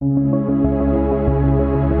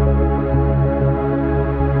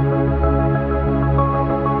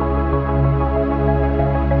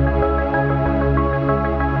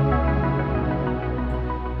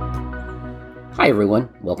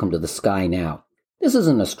welcome to The Sky Now. This is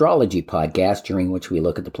an astrology podcast during which we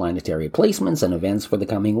look at the planetary placements and events for the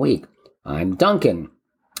coming week. I'm Duncan,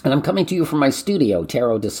 and I'm coming to you from my studio,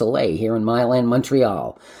 Tarot de Soleil, here in Mile End,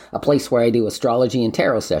 Montreal, a place where I do astrology and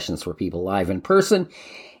tarot sessions for people live in person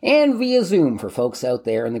and via Zoom for folks out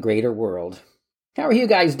there in the greater world. How are you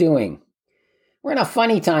guys doing? We're in a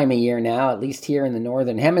funny time of year now, at least here in the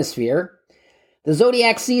Northern Hemisphere. The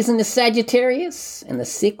Zodiac season is Sagittarius, and the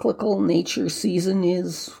cyclical nature season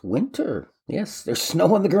is winter. Yes, there's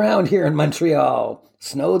snow on the ground here in Montreal.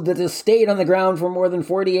 Snow that has stayed on the ground for more than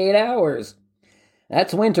 48 hours.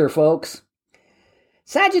 That's winter, folks.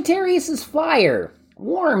 Sagittarius is fire.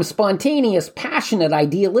 Warm, spontaneous, passionate,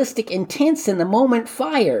 idealistic, intense in the moment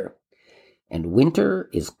fire. And winter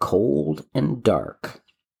is cold and dark.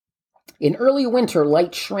 In early winter,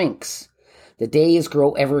 light shrinks. The days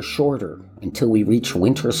grow ever shorter until we reach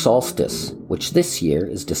winter solstice, which this year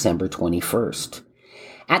is December 21st.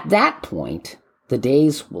 At that point, the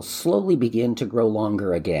days will slowly begin to grow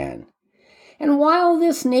longer again. And while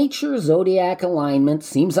this nature-zodiac alignment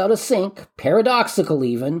seems out of sync, paradoxical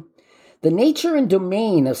even, the nature and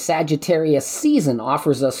domain of Sagittarius season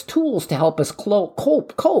offers us tools to help us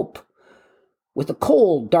cope with the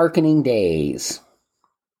cold, darkening days.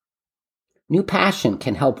 New passion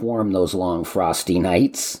can help warm those long, frosty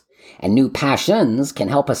nights, and new passions can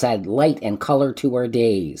help us add light and color to our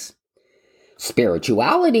days.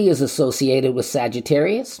 Spirituality is associated with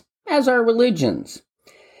Sagittarius, as are religions.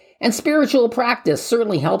 And spiritual practice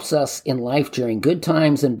certainly helps us in life during good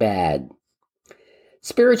times and bad.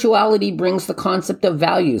 Spirituality brings the concept of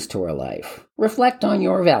values to our life. Reflect on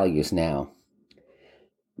your values now.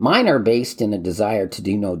 Mine are based in a desire to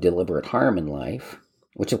do no deliberate harm in life,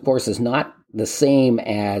 which of course is not the same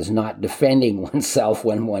as not defending oneself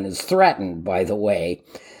when one is threatened, by the way.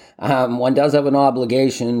 One does have an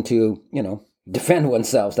obligation to, defend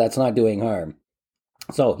oneself. That's not doing harm.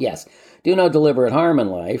 So, yes, do no deliberate harm in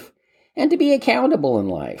life and to be accountable in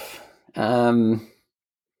life. That's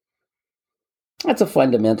a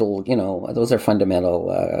fundamental, those are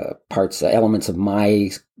fundamental elements of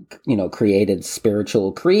my, created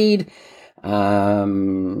spiritual creed.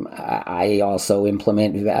 I also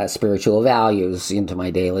implement spiritual values into my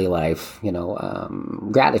daily life,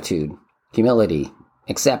 gratitude, humility,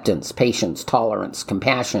 acceptance, patience, tolerance,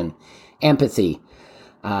 compassion, empathy,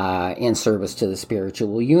 in service to the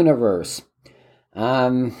spiritual universe.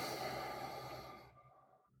 I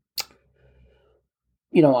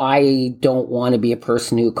don't want to be a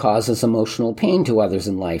person who causes emotional pain to others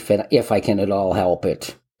in life, if I can at all help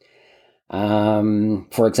it.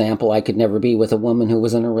 For example, I could never be with a woman who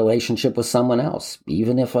was in a relationship with someone else,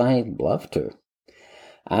 even if I loved her.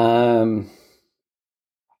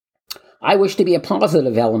 I wish to be a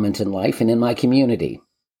positive element in life and in my community.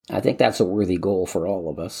 I think that's a worthy goal for all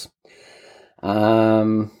of us.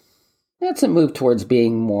 That's a move towards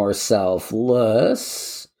being more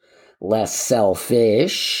selfless, less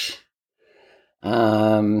selfish.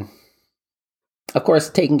 Of course,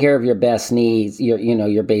 taking care of your best needs,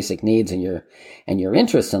 your basic needs and your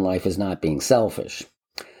interests in life is not being selfish.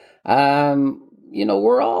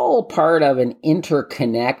 We're all part of an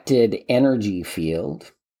interconnected energy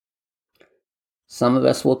field. Some of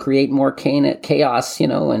us will create more chaos,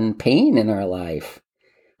 and pain in our life.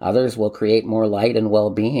 Others will create more light and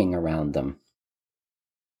well-being around them.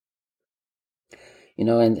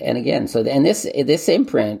 And again, this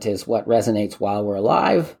imprint is what resonates while we're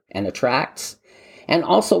alive and attracts. And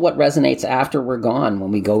also what resonates after we're gone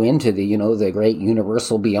when we go into the great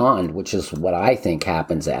universal beyond, which is what I think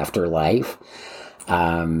happens after life.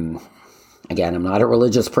 Again, I'm not a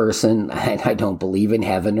religious person. I don't believe in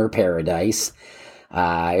heaven or paradise.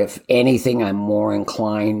 If anything, I'm more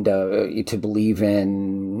inclined to believe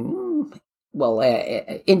in,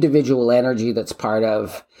 individual energy that's part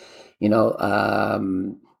of,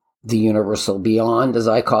 the universal beyond, as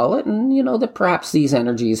I call it, and, that perhaps these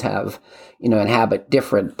energies have, inhabit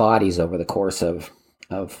different bodies over the course of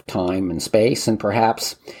time and space, and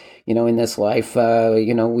perhaps, in this life,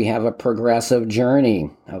 we have a progressive journey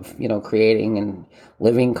of, creating and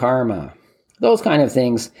living karma. Those kind of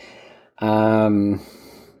things, sort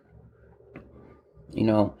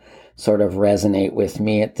of resonate with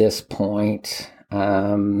me at this point.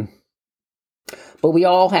 But we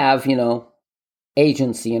all have,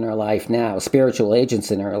 agency in our life now, spiritual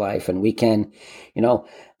agents in our life, and we can,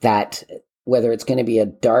 that whether it's going to be a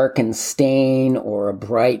darkened stain or a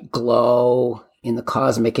bright glow in the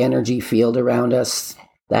cosmic energy field around us,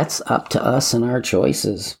 that's up to us and our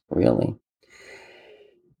choices, really.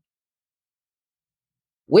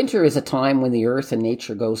 Winter is a time when the earth and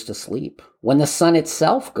nature goes to sleep, when the sun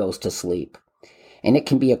itself goes to sleep, And it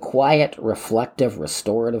can be a quiet, reflective,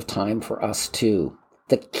 restorative time for us too.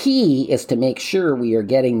 The key is to make sure we are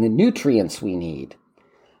getting the nutrients we need.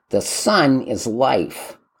 The sun is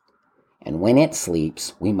life. And when it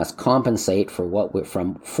sleeps, we must compensate for what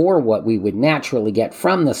we would naturally get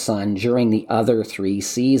from the sun during the other 3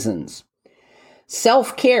 seasons.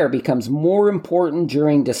 Self-care becomes more important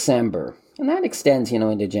during December, and that extends,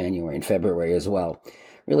 into January and February as well.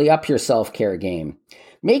 Really up your self-care game.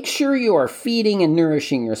 Make sure you are feeding and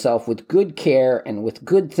nourishing yourself with good care and with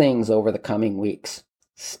good things over the coming weeks.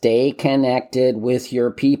 Stay connected with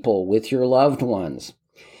your people, with your loved ones.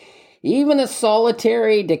 Even a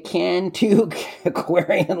solitary Decantuc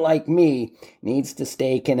Aquarian like me needs to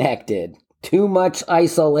stay connected. Too much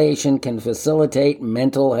isolation can facilitate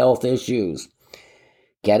mental health issues.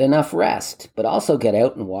 Get enough rest, but also get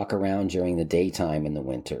out and walk around during the daytime in the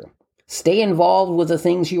winter. Stay involved with the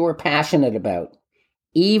things you are passionate about,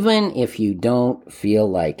 even if you don't feel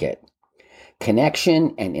like it.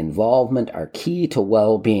 Connection and involvement are key to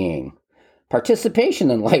well-being.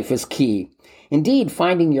 Participation in life is key. Indeed,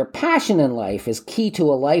 finding your passion in life is key to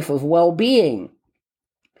a life of well-being.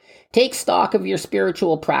 Take stock of your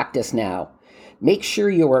spiritual practice now. Make sure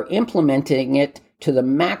you are implementing it to the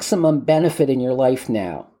maximum benefit in your life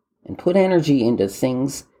now. And put energy into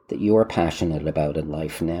things that you are passionate about in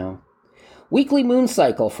life now. Weekly moon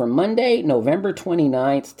cycle from Monday, November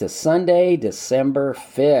 29th to Sunday, December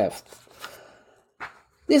 5th.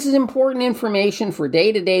 This is important information for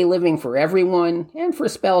day-to-day living for everyone and for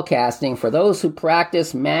spellcasting for those who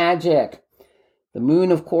practice magic. The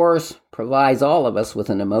moon, of course, provides all of us with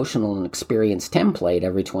an emotional and experience template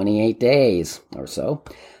every 28 days or so.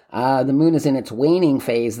 The moon is in its waning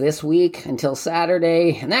phase this week until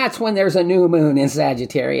Saturday, and that's when there's a new moon in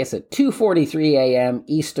Sagittarius at 2:43 a.m.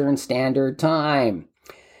 Eastern Standard Time.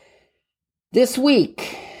 This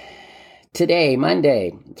week, today,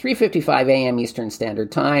 Monday, 3:55 a.m. Eastern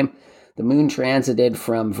Standard Time, the moon transited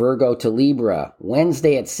from Virgo to Libra.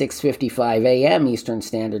 Wednesday at 6:55 a.m. Eastern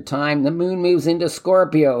Standard Time, the moon moves into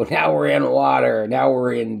Scorpio. Now we're in water. Now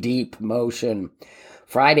we're in deep motion.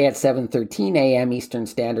 Friday at 7:13 a.m. Eastern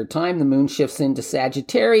Standard Time, the moon shifts into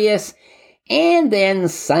Sagittarius. And then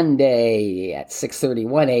Sunday at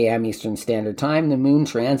 6:31 a.m. Eastern Standard Time, the moon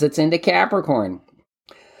transits into Capricorn.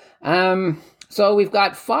 So we've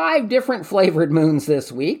got 5 different flavored moons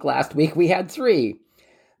this week. Last week we had 3.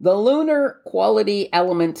 The lunar quality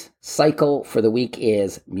element cycle for the week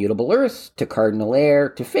is mutable earth to cardinal air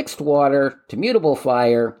to fixed water to mutable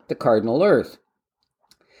fire to cardinal earth.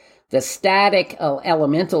 The static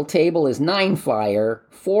elemental table is 9 fire,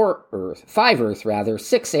 5 earth,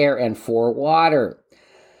 6 air, and 4 water.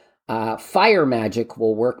 Fire magic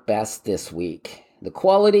will work best this week. The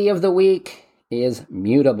quality of the week is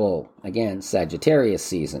mutable. Again, Sagittarius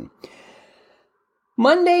season.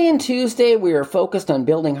 Monday and Tuesday, we are focused on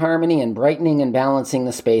building harmony and brightening and balancing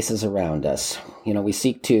the spaces around us. We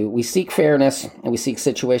seek fairness, and we seek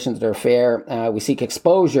situations that are fair. We seek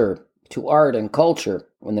exposure to art and culture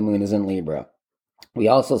when the moon is in Libra. We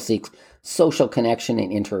also seek social connection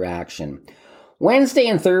and interaction. Wednesday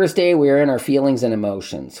and Thursday, we are in our feelings and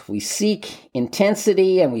emotions. We seek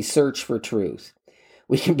intensity and we search for truth.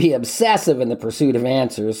 We can be obsessive in the pursuit of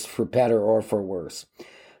answers, for better or for worse.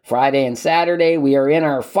 Friday and Saturday, we are in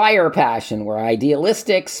our fire passion. We're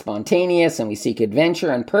idealistic, spontaneous, and we seek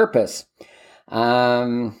adventure and purpose.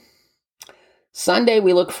 Sunday,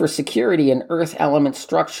 we look for security and earth element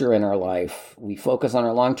structure in our life. We focus on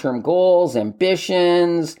our long-term goals,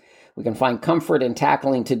 ambitions. We can find comfort in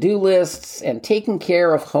tackling to-do lists and taking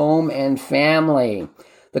care of home and family.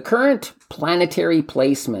 The current planetary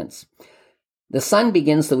placements. The sun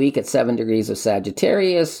begins the week at 7 degrees of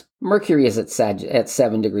Sagittarius. Mercury is at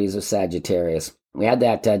 7 degrees of Sagittarius. We had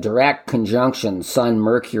that direct conjunction,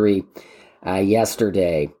 Sun-Mercury,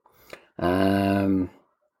 yesterday. I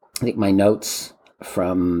think my notes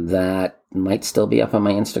from that might still be up on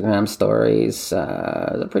my Instagram stories. It's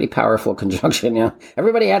a pretty powerful conjunction.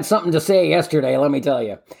 Everybody had something to say yesterday, let me tell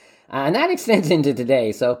you. And that extends into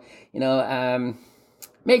today. So,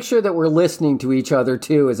 make sure that we're listening to each other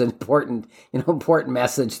too is an important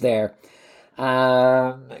message there.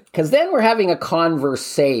 Because then we're having a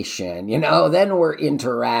conversation, then we're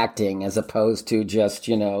interacting as opposed to just,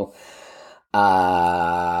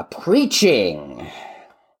 preaching.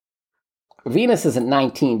 Venus is at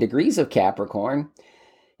 19 degrees of Capricorn,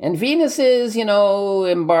 and Venus is,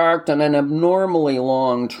 embarked on an abnormally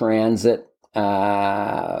long transit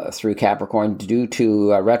through Capricorn due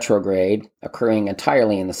to a retrograde occurring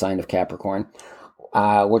entirely in the sign of Capricorn,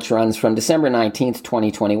 which runs from December 19th,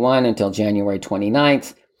 2021 until January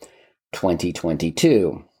 29th,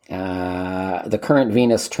 2022. The current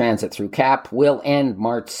Venus transit through Cap will end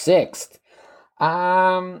March 6th.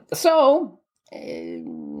 Has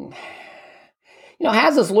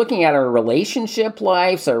us looking at our relationship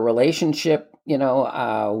lives, our relationship,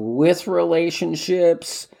 with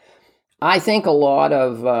relationships. I think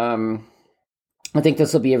I think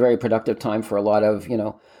this will be a very productive time for a lot of,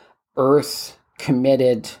 earth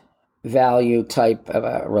committed value type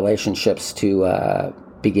of relationships to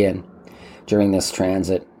begin during this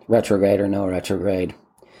transit, retrograde or no retrograde.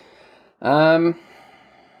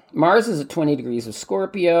 Mars is at 20 degrees of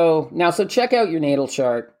Scorpio. Now, so check out your natal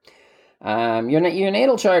chart. Your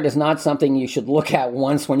natal chart is not something you should look at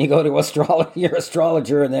once when you go to your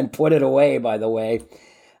astrologer and then put it away, by the way.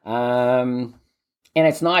 And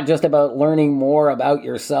it's not just about learning more about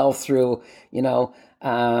yourself through,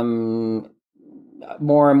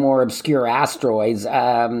 more and more obscure asteroids.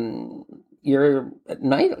 Your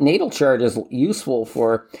natal chart is useful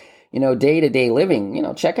for, day-to-day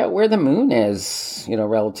living. Check out where the moon is,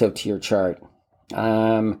 relative to your chart.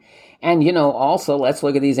 And, also let's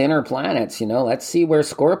look at these inner planets. Let's see where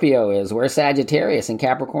Scorpio is, where Sagittarius and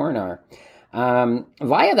Capricorn are.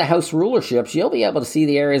 Via the house rulerships, you'll be able to see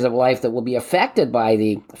the areas of life that will be affected by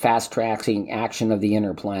the fast-tracking action of the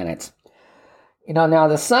inner planets. Now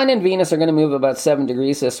the Sun and Venus are going to move about 7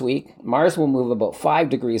 degrees this week. Mars will move about 5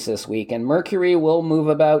 degrees this week, and Mercury will move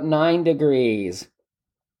about 9 degrees.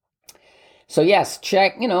 So yes,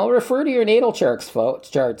 check, refer to your natal charts,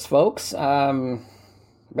 folks,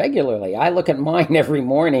 regularly. I look at mine every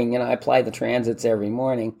morning, and I apply the transits every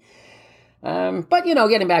morning. But,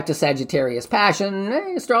 getting back to Sagittarius passion,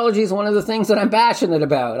 astrology is one of the things that I'm passionate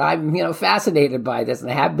about. I'm, fascinated by this, and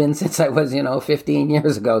I have been since I was, 15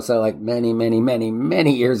 years ago. So like many, many, many,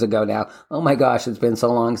 many years ago now. Oh my gosh, it's been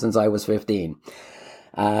so long since I was 15,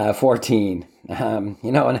 14.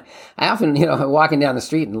 And I often, walking down the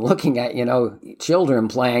street and looking at, children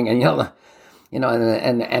playing and,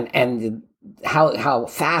 and how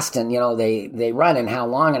fast and they run and how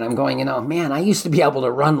long, and I'm going, man, I used to be able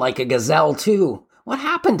to run like a gazelle too. What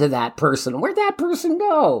happened to that person? Where'd that person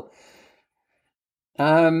go?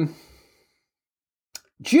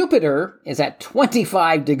 Jupiter is at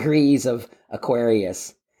 25 degrees of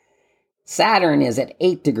Aquarius. Saturn is at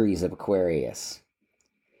 8 degrees of Aquarius.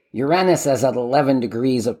 Uranus is at 11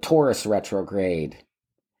 degrees of Taurus retrograde.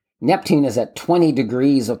 Neptune is at 20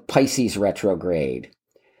 degrees of Pisces retrograde.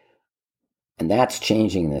 And that's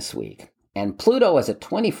changing this week. And Pluto is at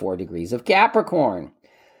 24 degrees of Capricorn.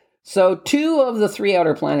 So 2 of the 3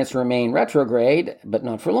 outer planets remain retrograde, but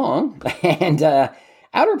not for long. And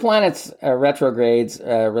outer planets retrogrades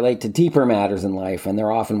relate to deeper matters in life, and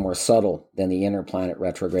they're often more subtle than the inner planet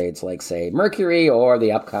retrogrades, like, say, Mercury or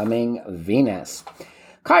the upcoming Venus.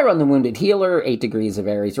 Chiron, the wounded healer, 8 degrees of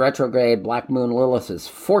Aries retrograde. Black Moon Lilith is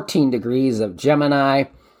 14 degrees of Gemini.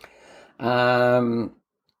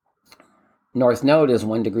 North Node is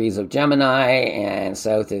 1 degrees of Gemini, and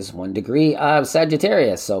South is 1 degree of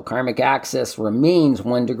Sagittarius. So karmic axis remains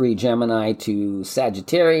 1 degree Gemini to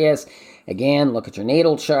Sagittarius. Again, look at your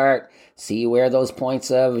natal chart, see where those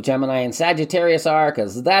points of Gemini and Sagittarius are,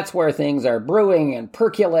 because that's where things are brewing and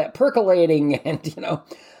percolating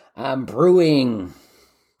and, brewing.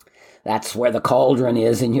 That's where the cauldron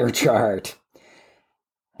is in your chart.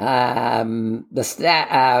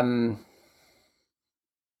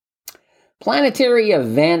 Planetary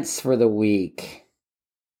events for the week.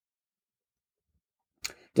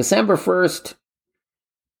 December 1st,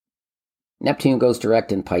 Neptune goes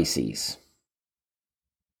direct in Pisces.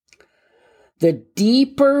 The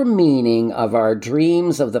deeper meaning of our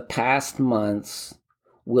dreams of the past months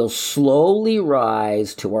will slowly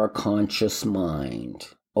rise to our conscious mind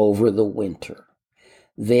over the winter.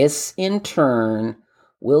 This, in turn,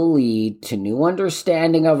 will lead to new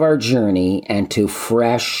understanding of our journey and to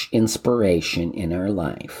fresh inspiration in our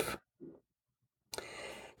life.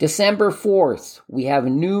 December 4th, we have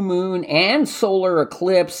new moon and solar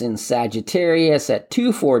eclipse in Sagittarius at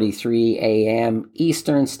 2:43 a.m.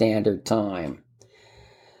 Eastern Standard Time.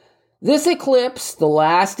 This eclipse, the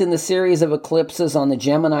last in the series of eclipses on the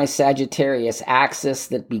Gemini-Sagittarius axis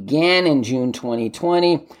that began in June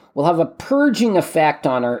 2020, will have a purging effect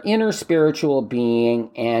on our inner spiritual being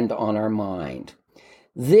and on our mind.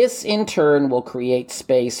 This, in turn, will create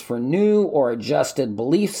space for new or adjusted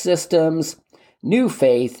belief systems, new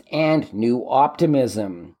faith, and new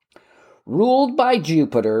optimism. Ruled by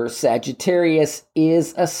Jupiter, Sagittarius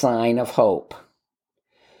is a sign of hope.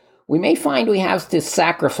 We may find we have to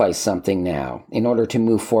sacrifice something now in order to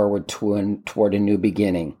move forward toward a new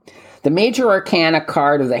beginning. The major arcana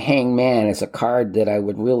card of the Hangman is a card that I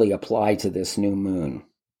would really apply to this new moon.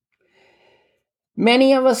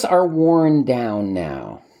 Many of us are worn down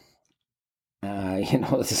now.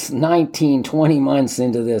 It's 19, 20 months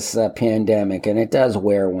into this pandemic, and it does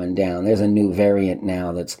wear one down. There's a new variant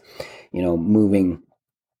now that's, moving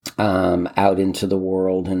out into the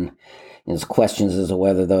world, and there's questions as to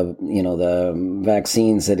whether the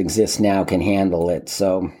vaccines that exist now can handle it.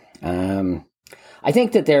 So I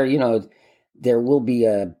think that there will be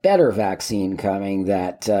a better vaccine coming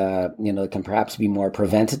that, can perhaps be more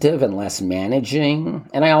preventative and less managing.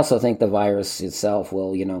 And I also think the virus itself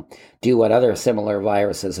will, do what other similar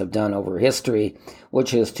viruses have done over history,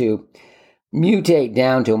 which is to mutate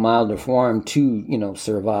down to a milder form to,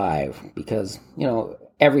 survive. Because,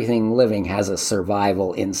 everything living has a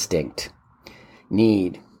survival instinct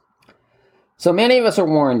need. So many of us are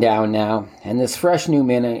worn down now, and this fresh new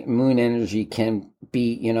moon energy can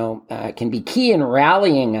be key in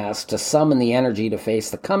rallying us to summon the energy to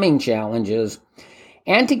face the coming challenges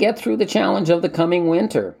and to get through the challenge of the coming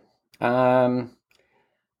winter.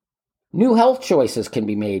 New health choices can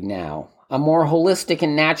be made now. A more holistic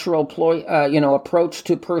and natural approach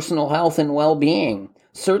to personal health and well-being.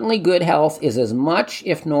 Certainly good health is as much,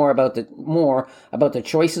 if more about the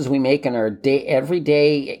choices we make in our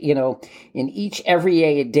everyday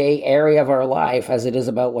area of our life as it is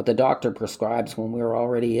about what the doctor prescribes when we're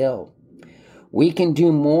already ill. We can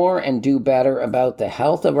do more and do better about the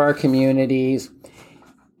health of our communities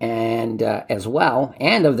and as well,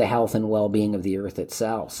 and of the health and well-being of the earth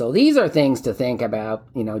itself. So these are things to think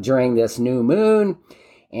about, during this new moon,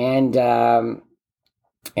 and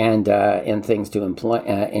things to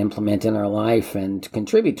implement in our life and to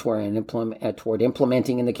contribute toward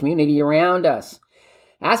implementing in the community around us.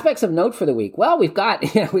 Aspects of note for the week. Well, we got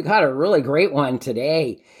a really great one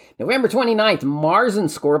today. November 29th, Mars and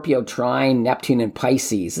Scorpio trine Neptune and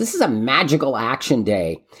Pisces. This is a magical action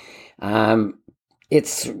day.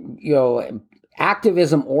 It's,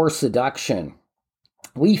 activism or seduction.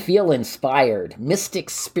 We feel inspired. Mystic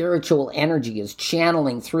spiritual energy is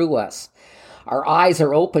channeling through us. Our eyes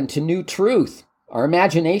are open to new truth. Our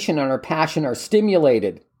imagination and our passion are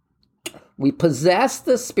stimulated. We possess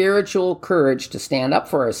the spiritual courage to stand up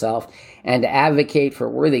for ourselves and to advocate for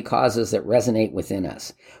worthy causes that resonate within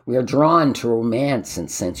us. We are drawn to romance and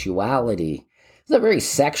sensuality. It's a very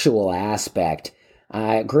sexual aspect.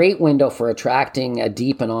 A great window for attracting a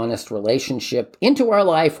deep and honest relationship into our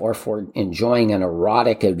life, or for enjoying an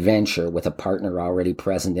erotic adventure with a partner already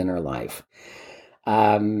present in our life.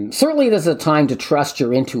 Certainly there's a time to trust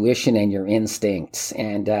your intuition and your instincts,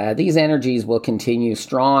 and these energies will continue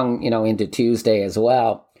strong, into Tuesday as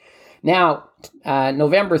well. Now, Tuesday,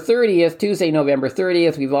 November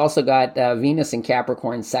 30th, we've also got Venus in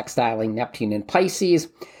Capricorn sextiling Neptune in Pisces.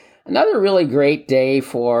 Another really great day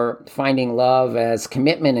for finding love as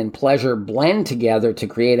commitment and pleasure blend together to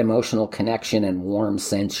create emotional connection and warm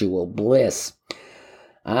sensual bliss.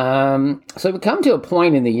 So we come to a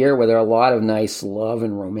point in the year where there are a lot of nice love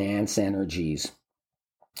and romance energies.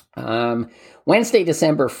 Wednesday,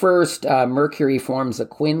 December 1st, Mercury forms a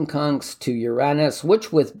quincunx to Uranus,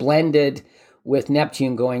 which blended with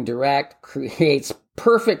Neptune going direct, creates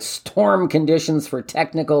perfect storm conditions for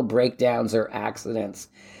technical breakdowns or accidents.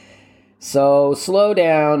 So slow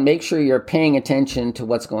down, make sure you're paying attention to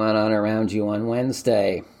what's going on around you on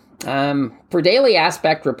Wednesday. For daily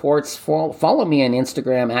aspect reports, follow me on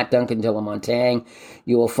Instagram at Duncan Dillamontang.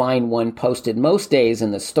 You will find one posted most days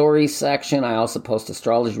in the stories section. I also post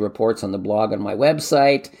astrology reports on the blog on my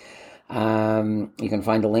website. You can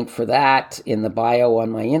find a link for that in the bio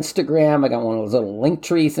on my Instagram. I got one of those little link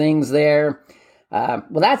tree things there. Well,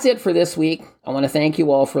 that's it for this week. I want to thank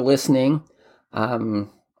you all for listening.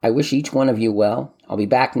 I wish each one of you well. I'll be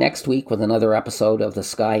back next week with another episode of The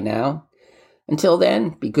Sky Now. Until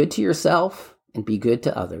then, be good to yourself and be good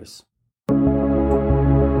to others.